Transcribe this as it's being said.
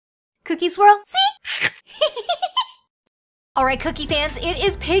CookieSwirlC. All right, Cookie fans, it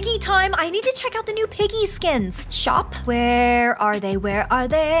is Piggy time. I need to check out the new Piggy skins. Shop. Where are they? Where are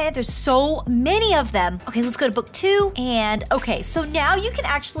they? There's so many of them. Okay, let's go to book 2. And okay, so now you can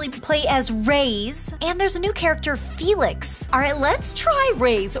actually play as Raze. And there's a new character, Felix. All right, let's try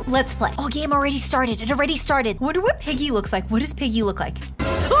Raze. Let's play. Oh, game already started. It already started. I wonder what Piggy looks like. What does Piggy look like?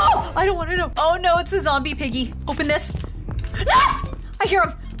 Oh, I don't want to know. Oh no, it's a zombie Piggy. Open this. Ah! I hear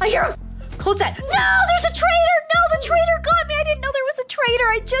him. I hear him. Close that. No, there's a traitor. No, the traitor got me. I didn't know there was a traitor.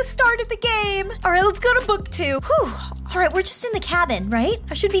 I just started the game. All right, let's go to book 2. Whew. All right, we're just in the cabin, right?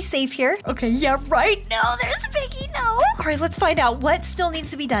 I should be safe here. Okay, yeah, right. No, there's Piggy. No. All right, let's find out what still needs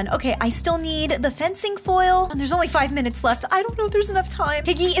to be done. Okay, I still need the fencing foil. And there's only 5 minutes left. I don't know if there's enough time.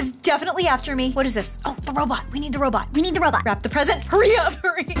 Piggy is definitely after me. What is this? Oh, the robot. We need the robot. We need the robot. Wrap the present. Hurry up,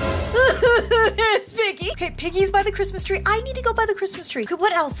 hurry. It's Piggy. Okay, Piggy's by the Christmas tree. I need to go by the Christmas tree. Okay,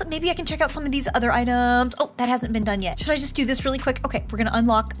 what else? Maybe I can check out some of these other items. Oh, that hasn't been done yet. Should I just do this really quick? Okay, we're gonna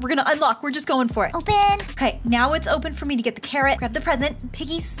unlock. We're gonna unlock. We're just going for it. Open. Okay, now it's open for me to get the carrot. Grab the present.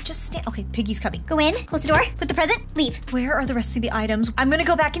 Piggy's just stand. Okay, Piggy's coming. Go in, close the door, put the present, leave. Where are the rest of the items? I'm gonna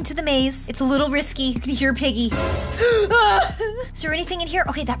go back into the maze. It's a little risky. You can hear Piggy. Is there anything in here?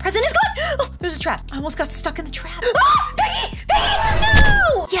 Okay, that present is gone. Oh, there's a trap. I almost got stuck in the trap. Ah, Piggy! Piggy!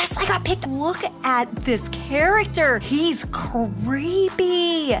 No! Yes, I got picked. Look at this character. He's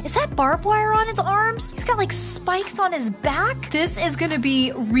creepy. Is that barbed wire on his arms? He's got like spikes on his back. This is gonna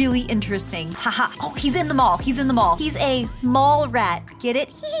be really interesting. Haha. Oh, he's in the mall. He's in the mall. He's a mall rat. Get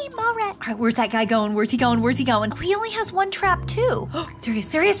it? Hee, mall rat. All right, where's that guy going? Where's he going? Where's he going? Oh, he only has one trap too. Oh, there he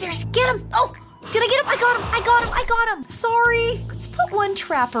is. There he is. There he is. Get him. Oh. Did I get him? I got him. I got him. I got him. Sorry. Let's put one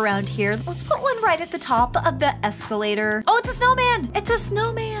trap around here. Let's put one right at the top of the escalator. Oh, it's a snowman. It's a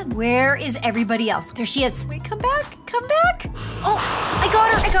snowman. Where is everybody else? There she is. Wait, come back. Come back. Oh, I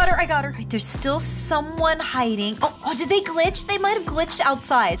got her. I got her. I got her. Right, there's still someone hiding. Oh, did they glitch? They might have glitched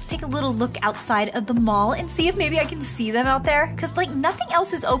outside. Let's take a little look outside of the mall and see if maybe I can see them out there. Because like nothing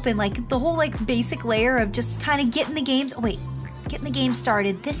else is open. Like the whole like basic layer of just kind of getting the games. Oh, wait. Getting the game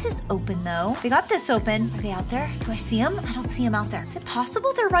started. This is open though. They got this open. Are they out there? Do I see them? I don't see them out there. Is it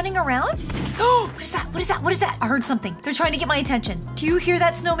possible they're running around? Oh, what is that? What is that? What is that? I heard something. They're trying to get my attention. Do you hear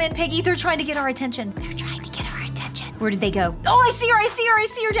that, snowman Piggy? They're trying to get our attention. They're trying to get our attention. Where did they go? Oh, I see her. I see her. I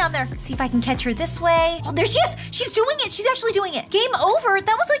see her down there. Let's see if I can catch her this way. Oh, there she is. She's doing it. She's actually doing it. Game over.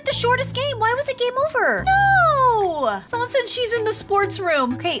 That was like the shortest game. Why was it game over? No. Someone said she's in the sports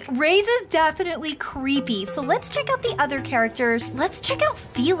room. Okay, Raze is definitely creepy. So let's check out the other characters. Let's check out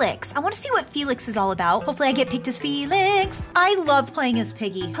Felix. I want to see what Felix is all about. Hopefully I get picked as Felix. I love playing as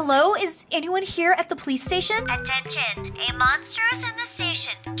Piggy. Hello, is anyone here at the police station? Attention, a monster is in the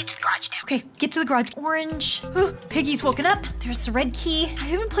station. Get to the garage now. Okay, get to the garage. Orange. Oh, Piggy's woken up. There's the red key. I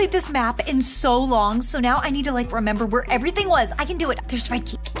haven't played this map in so long, so now I need to like remember where everything was. I can do it. There's the red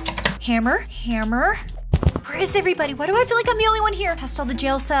key. Hammer, hammer. Where is everybody? Why do I feel like I'm the only one here? Past all the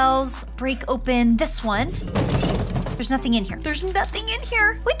jail cells. Break open this one. There's nothing in here. There's nothing in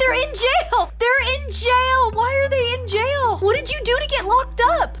here. Wait, they're in jail. They're in jail. Why are they in jail? What did you do to get locked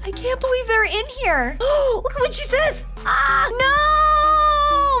up? I can't believe they're in here. Oh, look at what she says. Ah,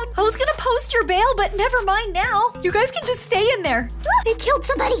 no. I was gonna post your bail, but never mind now. You guys can just stay in there. They killed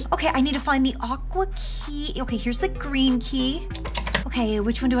somebody. Okay, I need to find the aqua key. Okay, here's the green key. Okay,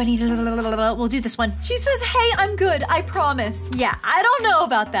 which one do I need? We'll do this one. She says, hey, I'm good, I promise. Yeah, I don't know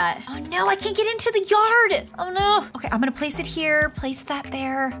about that. Oh no, I can't get into the yard. Oh no. Okay, I'm gonna place it here, place that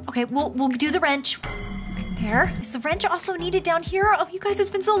there. Okay, we'll do the wrench. There. Is the wrench also needed down here? Oh, you guys, it's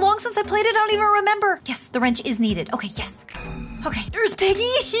been so long since I played it, I don't even remember. Yes, the wrench is needed. Okay, yes. Okay, there's Piggy.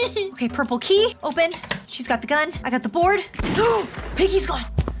 Okay, purple key, open. She's got the gun, I got the board. Oh, Piggy's gone.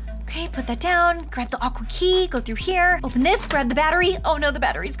 Okay, put that down, grab the aqua key, go through here, open this, grab the battery. Oh no, the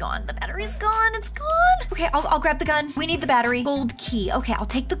battery's gone. The battery's gone, it's gone. Okay, I'll grab the gun. We need the battery. Gold key. Okay, I'll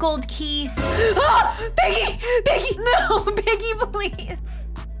take the gold key. Ah! Piggy! Piggy! No! Piggy, please!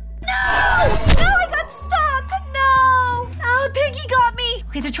 No! No, I got stuck! No! Piggy got me!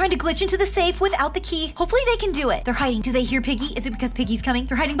 Okay, they're trying to glitch into the safe without the key. Hopefully they can do it. They're hiding. Do they hear Piggy? Is it because Piggy's coming?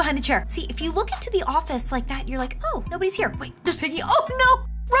 They're hiding behind the chair. See, if you look into the office like that, you're like, oh, nobody's here. Wait, there's Piggy. Oh no!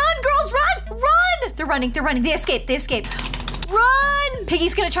 Run, girls, run! Run! They're running, they're running. They escaped, they escaped. Run!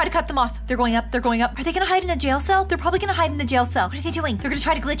 Piggy's gonna try to cut them off. They're going up, they're going up. Are they gonna hide in a jail cell? They're probably gonna hide in the jail cell. What are they doing? They're gonna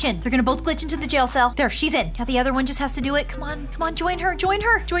try to glitch in. They're gonna both glitch into the jail cell. There, she's in. Now the other one just has to do it. Come on, come on, join her, join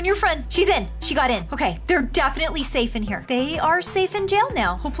her. Join your friend. She's in. She got in. Okay, they're definitely safe in here. They are safe in jail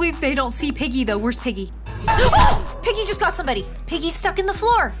now. Hopefully they don't see Piggy though. Where's Piggy? Oh! Piggy just got somebody. Piggy's stuck in the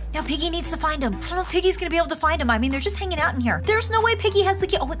floor. Now Piggy needs to find him. I don't know if Piggy's gonna be able to find him. I mean, they're just hanging out in here. There's no way Piggy has the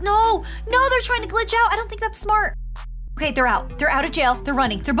key. Oh, no. No, they're trying to glitch out. I don't think that's smart. Okay, they're out. They're out of jail. They're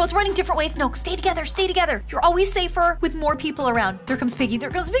running. They're both running different ways. No, stay together. Stay together. You're always safer with more people around. There comes Piggy. There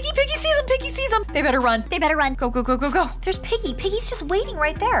goes Piggy. Piggy sees him. Piggy sees him. They better run. They better run. Go, go, go, go, go. There's Piggy. Piggy's just waiting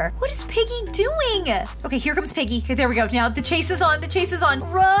right there. What is Piggy doing? Okay, here comes Piggy. Okay, there we go. Now the chase is on. The chase is on.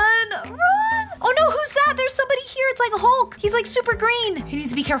 Run. Run. Oh no, who's that? There's somebody here. It's like Hulk. He's like super green. He needs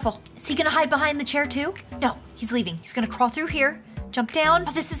to be careful. Is he gonna hide behind the chair too? No, he's leaving. He's gonna crawl through here. Jump down.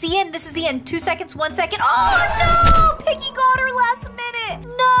 Oh, this is the end. This is the end. 2 seconds, 1 second. Oh no! Piggy got her last minute.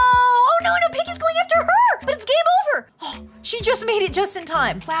 No! Oh no, no, Piggy's going after her! But it's game over! Oh, she just made it just in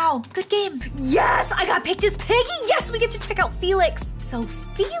time. Wow, good game. Yes, I got picked as Piggy! Yes, we get to check out Felix. So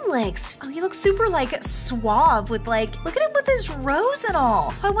Felix, oh, he looks super like suave with like, look at him with his rose and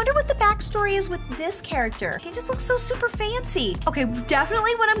all. So I wonder what the backstory is with this character. He just looks so super fancy. Okay,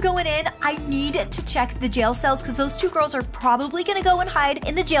 definitely when I'm going in, I need to check the jail cells because those two girls are probably gonna go and hide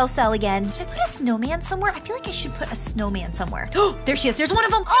in the jail cell again. Should I put a snowman somewhere? I feel like I should put a snowman somewhere. Oh, there she is. There's one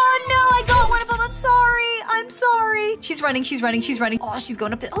of them. Oh no, I got one of them. I'm sorry. I'm sorry. She's running. She's running. She's running. Oh, she's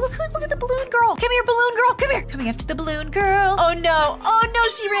going up there. Oh, look at the balloon girl. Come here, balloon girl. Come here. Coming after the balloon girl. Oh no. Oh no,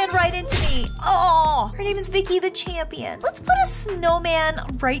 she ran right into me. Oh, her name is Vicky the Champion. Let's put a snowman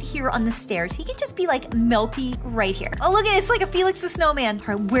right here on the stairs. He can just be like melty right here. Oh, look at it. It's like a Felix the Snowman.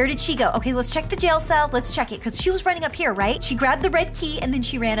 All right, where did she go? Okay, let's check the jail cell. Let's check it because she was running up here, right? She grabbed the red key and then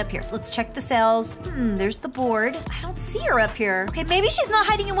she ran up here. Let's check the cells. There's the board. I don't see her up here. Okay, maybe she's not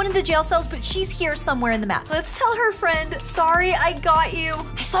hiding in one of the jail cells, but she's here somewhere in the map. Let's tell her friend, sorry, I got you.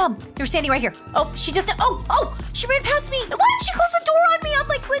 I saw him. They were standing right here. Oh, she just, oh, she ran past me. What? She closed the door on me. I'm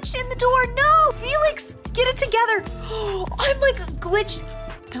like glitched in the door. No, Felix, get it together. I'm like glitched.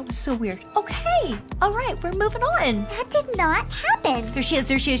 That was so weird. Okay. All right, we're moving on. That did not happen. There she is.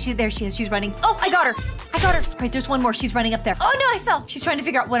 There she is. There she is. She's running. Oh, I got her. I got her. All right, there's one more. She's running up there. Oh no, I fell. She's trying to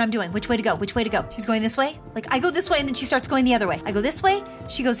figure out what I'm doing. Which way to go? Which way to go? She's going this way. Like I go this way and then she starts going the other way. I go this way.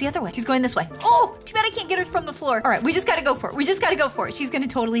 She goes the other way. She's going this way. Oh, too bad I can't get her from the floor. All right, we just got to go for it. We just got to go for it. She's going to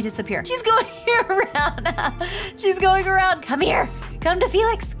totally disappear. She's going around. She's going around. Come here. Come to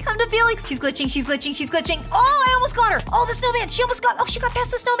Felix. Come to Felix. She's glitching. She's glitching. She's glitching. Oh, I almost got her. Oh, the snowman. She got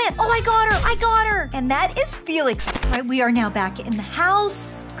past the snowman. Oh, I got her. I got her. And that is Felix. All right, we are now back in the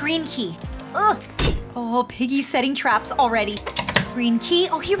house. Green key. Ugh. Oh, Piggy's setting traps already. Green key.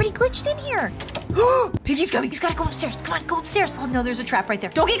 Oh, he already glitched in here. Piggy's coming. He's got to go upstairs. Come on, go upstairs. Oh, no, there's a trap right there.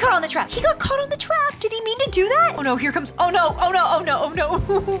 Don't get caught on the trap. He got caught on the trap. Did he mean to do that? Oh, no, here comes. Oh, no. Oh, no. Oh, no. Oh,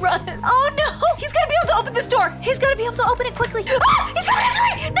 no. Run. Oh, no. He's got to be able to open this door. He's got to be able to open it quickly. Ah, he's coming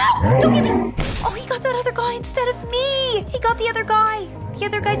after me. No, don't get me. Oh, he got that other guy instead of me. He got the other guy. The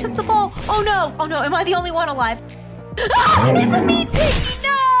other guy took the fall. Oh, no. Oh, no. Am I the only one alive? Ah, it's a mean Piggy. No.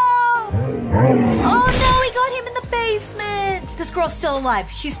 Oh, no. He got him in the basement. This girl's still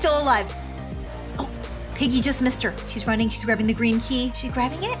alive. She's still alive. Piggy just missed her. She's running. She's grabbing the green key. She's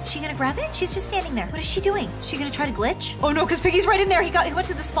grabbing it? She gonna grab it? She's just standing there. What is she doing? She gonna try to glitch? Oh no, because Piggy's right in there. He went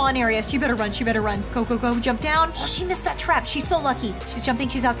to the spawn area. She better run. She better run. Go, go, go. Jump down. Oh, she missed that trap. She's so lucky. She's jumping.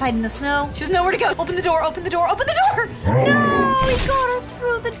 She's outside in the snow. She has nowhere to go. Open the door. Open the door. Open the door. No, he got her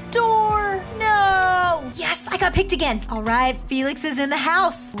through the door. No. Yes, I got picked again. All right, Felix is in the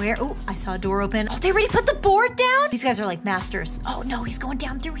house. Where? Oh, I saw a door open. Oh, they already put the board down? These guys are like masters. Oh no, he's going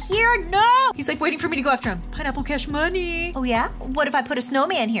down through here. No. He's like waiting for me to go after him. Pineapple Cash Money. Oh yeah? What if I put a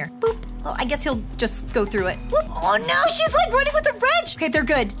snowman here? Boop. Well, I guess he'll just go through it. Whoop. Oh no, she's like running with a wrench. Okay, they're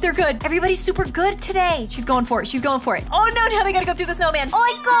good. They're good. Everybody's super good today. She's going for it. She's going for it. Oh no, now they gotta go through the snowman. Oh,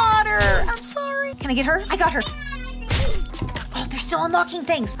 I got her. I'm sorry. Can I get her? I got her. Oh, they're still unlocking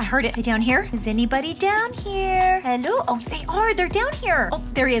things. I heard it. Are they down here? Is anybody down here? Hello? Oh, they are. They're down here. Oh,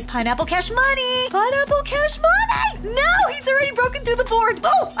 there he is. Pineapple Cash Money. Pineapple Cash Money. No, he's already broken through the board.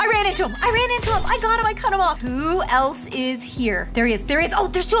 Oh, I ran into him. I got him. I cut him off. Who else is here? There he is. There he is. Oh,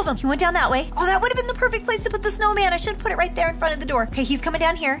 there's two of them. He went down that way. Oh, that would have been the perfect place to put the snowman. I should put it right there in front of the door. Okay, he's coming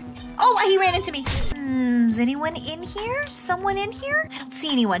down here. Oh, he ran into me. Is anyone in here? Someone in here? I don't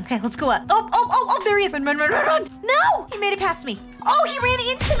see anyone. Okay, let's go up. Oh, there he is. Run. No, he made it past me. Oh, he ran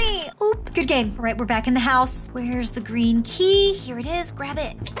into me. Oop, good game. All right, we're back in the house. Where's the green key? Here it is. Grab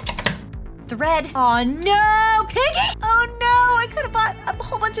it. The red. Oh no, Piggy! Oh no, I could have bought a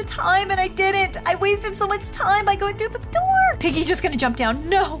whole bunch of time and I didn't. I wasted so much time by going through the door. Piggy just gonna jump down.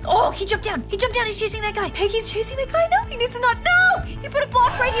 No. Oh, he jumped down. He's chasing that guy. Piggy's chasing that guy. No, he needs to not. No, he put a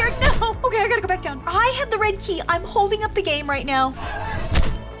block right here. No. Okay, I gotta go back down. I have the red key. I'm holding up the game right now.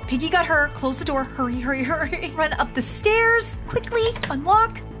 Piggy got her. Close the door. Hurry. Run up the stairs. Quickly.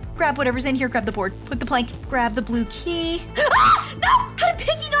 Unlock. Grab whatever's in here. Grab the board. Put the plank. Grab the blue key. Ah! No! How did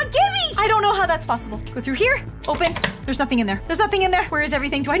Piggy not get me? I don't know how that's possible. Go through here. Open. There's nothing in there. There's nothing in there. Where is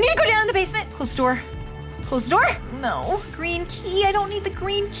everything? Do I need to go down in the basement? Close the door. Close the door. No. Green key. I don't need the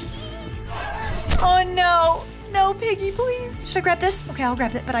green key. Oh, no. No, Piggy, please. Should I grab this? Okay, I'll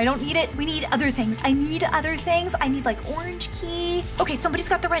grab it, but I don't need it. We need other things. I need other things. I need like orange key. Okay, somebody's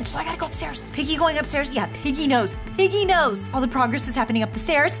got the wrench, so I gotta go upstairs. Piggy going upstairs? Yeah, Piggy knows. Piggy knows. All the progress is happening up the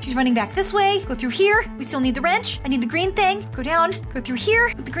stairs. She's running back this way. Go through here. We still need the wrench. I need the green thing. Go down. Go through here.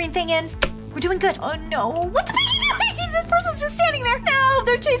 Put the green thing in. We're doing good. Oh no. What's Piggy doing? This person's just standing there. No,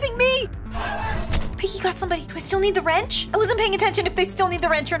 they're chasing me. Piggy got somebody. Do I still need the wrench? I wasn't paying attention if they still need the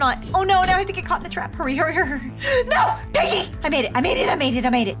wrench or not. Oh no, now I have to get caught in the trap. Hurry, hurry, hurry. No! Piggy! I made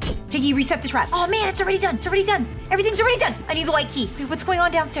it. Piggy, reset the trap. Oh man, it's already done. Everything's already done. I need the white key. Wait, what's going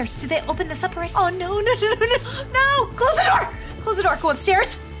on downstairs? Did they open this up already? Oh no. No! Close the door! Close the door. Go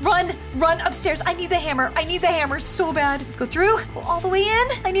upstairs. Run upstairs. I need the hammer so bad. Go through. Go all the way in.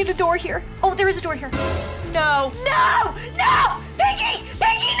 I need a door here. Oh, there is a door here. No! Piggy! No!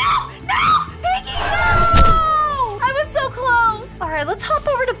 Piggy, no! I was so close. All right, let's hop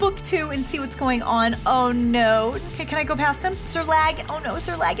over to book 2 and see what's going on. Oh no. Okay, can I go past him? Is there lag? Oh no, is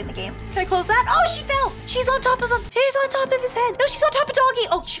there lag in the game? Can I close that? Oh, she fell. She's on top of him. He's on top of his head. No, she's on top of Doggy.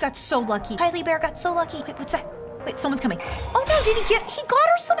 Oh, she got so lucky. Kylie Bear got so lucky. Wait, what's that? Wait, someone's coming. Oh no, he got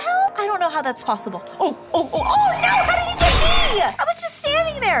her somehow? I don't know how that's possible. Oh no, how did he get me? I was just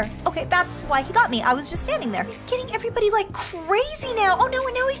standing there. Okay, that's why he got me. I was just standing there. He's getting everybody like crazy now. Oh no,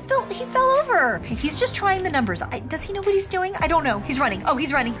 and now he fell over. Okay, he's just trying the numbers. Does he know what he's doing? I don't know. He's running. Oh,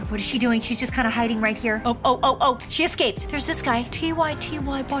 he's running. What is she doing? She's just kind of hiding right here. Oh, she escaped. There's this guy.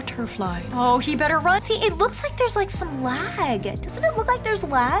 TY butterfly. Oh, he better run. See, it looks like there's like some lag. Doesn't it look like there's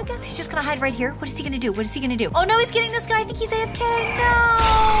lag? So he's just gonna hide right here. What is he gonna do? Oh no, he's getting this guy. I think he's AFK.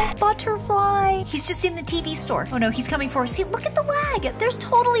 No! Butterfly. He's just in the TV store. Oh no, he's coming for us. See, look at the lag. There's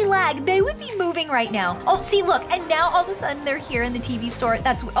totally lag. They would be moving right now. Oh, see, look. And now all of a sudden they're here in the TV store.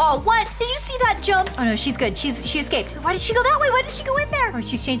 Oh, what? Did you see that jump? Oh no, she's good. She escaped. Why did she go that way? Why did she go in there? Oh,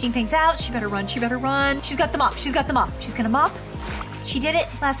 she's changing things out. She better run. She's got the mop. She's gonna mop. She did it.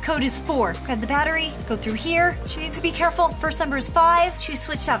 Last code is 4. Grab the battery. Go through here. She needs to be careful. First number is 5. She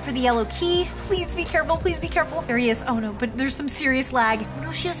switched out for the yellow key. Please be careful. There he is. Oh no, but there's some serious lag. Oh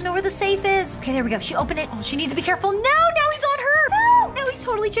no, she doesn't know where the safe is. Okay, there we go. She opened it. Oh, she needs to be careful. No, now he's on her. No, now he's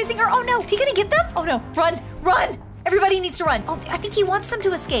totally chasing her. Oh no, is he gonna get them? Oh no, run. Everybody needs to run. Oh, I think he wants them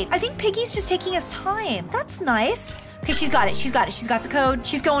to escape. I think Piggy's just taking his time. That's nice. Okay, she's got it. She's got the code.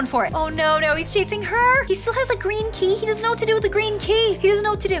 She's going for it. Oh no, he's chasing her. He still has a green key. He doesn't know what to do with the green key. He doesn't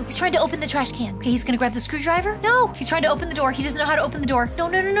know what to do. He's trying to open the trash can. Okay, he's gonna grab the screwdriver. No, he's trying to open the door. He doesn't know how to open the door.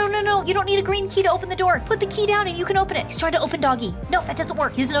 No. You don't need a green key to open the door. Put the key down and you can open it. He's trying to open Doggy. No, that doesn't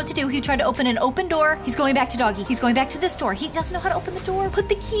work. He doesn't know what to do. He tried to open an open door. He's going back to Doggy. He's going back to this door. He doesn't know how to open the door. Put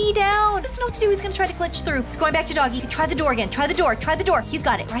the key down. He doesn't know what to do. He's gonna try to glitch through. He's going back to Doggy. Try the door again. Try the door. He's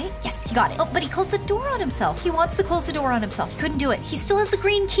got it, right? Yes, he got it. Oh, but he closed the door on himself. He wants to close the door on himself. He couldn't do it. He still has the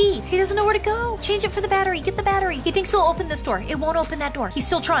green key. He doesn't know where to go. Change it for the battery. Get the battery. He thinks he'll open this door. It won't open that door. He's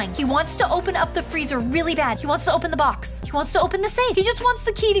still trying. He wants to open up the freezer really bad. He wants to open the box. He wants to open the safe. He just wants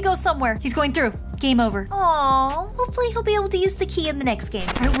the key to go somewhere. He's going through. Game over. Aww. Hopefully he'll be able to use the key in the next game.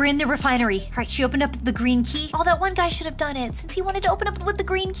 All right, we're in the refinery. All right, she opened up the green key. Oh, that one guy should have done it since he wanted to open up with the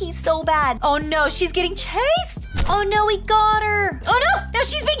green key so bad. Oh no, she's getting chased. Oh no, he got her. Oh no, now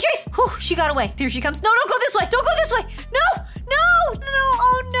she's being chased. Whew, she got away. Here she comes. No, don't go this way. Don't go this way. No.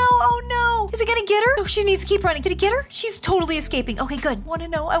 Oh no. Is it gonna get her? No, she needs to keep running. Did it get her? She's totally escaping. Okay, good. I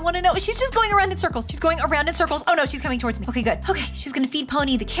wanna know. She's just going around in circles. Oh no, she's coming towards me. Okay, good. Okay, she's gonna feed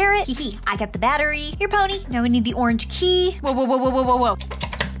Pony the carrot. Hee. I got the battery. Here, Pony. Now we need the orange key. Whoa.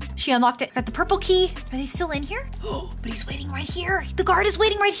 She unlocked it. Got the purple key. Are they still in here? Oh, but he's waiting right here. The guard is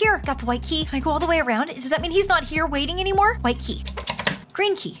waiting right here. Got the white key. Can I go all the way around? Does that mean he's not here waiting anymore? White key.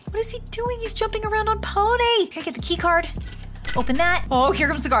 Green key. What is he doing? He's jumping around on Pony. Can I get the key card? Open that. Oh, here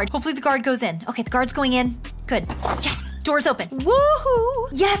comes the guard. Hopefully the guard goes in. Okay, the guard's going in. Good. Yes, door's open. Woohoo!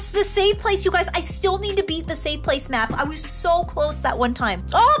 Yes, the safe place, you guys. I still need to beat the safe place map. I was so close that one time.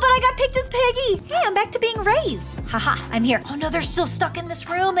 Oh, but I got picked as Piggy. Hey, I'm back to being Raze. Haha, I'm here. Oh no, they're still stuck in this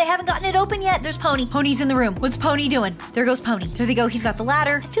room. They haven't gotten it open yet. There's Pony. Pony's in the room. What's Pony doing? There goes Pony. There they go. He's got the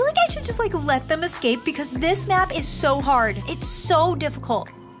ladder. I feel like I should just like let them escape because this map is so hard. It's so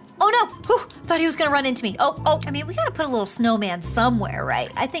difficult. Oh no! Whew, thought he was gonna run into me. Oh, I mean, we gotta put a little snowman somewhere,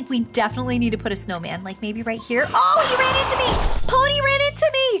 right? I think we definitely need to put a snowman, like maybe right here. Oh, he ran into me! Pony ran into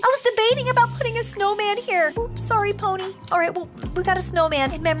me! I was debating about putting a snowman here. Oops, sorry, Pony. All right, well, we got a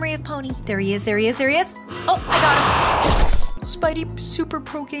snowman in memory of Pony. There he is. Oh, I got him. Spidey super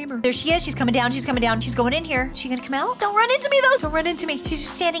pro gamer. There she is. She's coming down. She's coming down. She's going in here. Is she gonna come out? Don't run into me though. Don't run into me. She's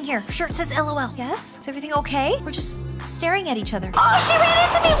just standing here. Her shirt says LOL. Yes? Is everything okay? We're just staring at each other. Oh, she ran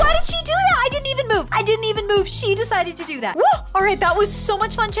into me. Why did she do that? I didn't even move. I didn't even move. She decided to do that. Woo! All right, that was so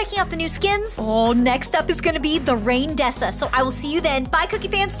much fun checking out the new skins. Oh, next up is gonna be the Rain Dessa. So I will see you then. Bye, Cookie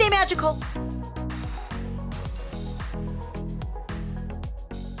fans. Stay magical.